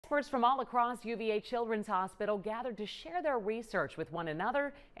Experts from all across UVA Children's Hospital gathered to share their research with one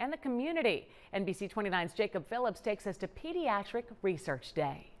another and the community. NBC 29's Jacob Phillips takes us to Pediatric Research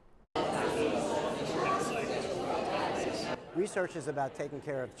Day. Research is about taking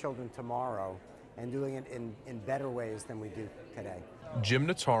care of children tomorrow and doing it in better ways than we do today. Jim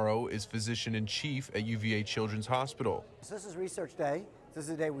Notaro is physician-in-chief at UVA Children's Hospital. So this is Research Day. This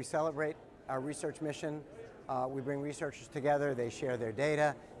is the day we celebrate our research mission. We bring researchers together, they share their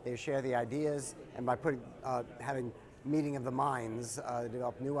data, they share the ideas, and by having meeting of the minds, they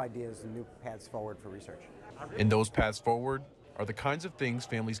develop new ideas and new paths forward for research. And those paths forward are the kinds of things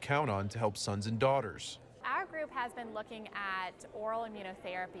families count on to help sons and daughters. Our group has been looking at oral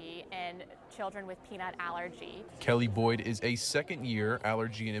immunotherapy in children with peanut allergy. Kelly Boyd is a second-year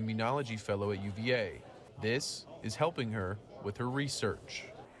allergy and immunology fellow at UVA. This is helping her with her research.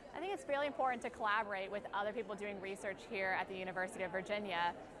 I think it's really important to collaborate with other people doing research here at the University of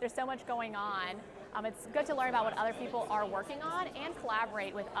Virginia. There's so much going on. It's good to learn about what other people are working on and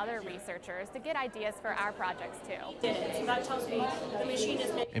collaborate with other researchers to get ideas for our projects too.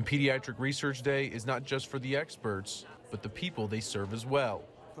 And Pediatric Research Day is not just for the experts, but the people they serve as well.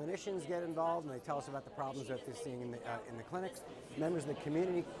 Clinicians get involved and they tell us about the problems that they're seeing in the clinics. Members of the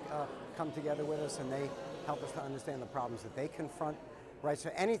community come together with us and they help us to understand the problems that they confront. Right,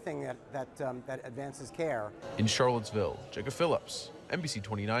 so anything that advances care. In Charlottesville, Jacob Phillips, NBC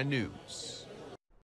 29 News.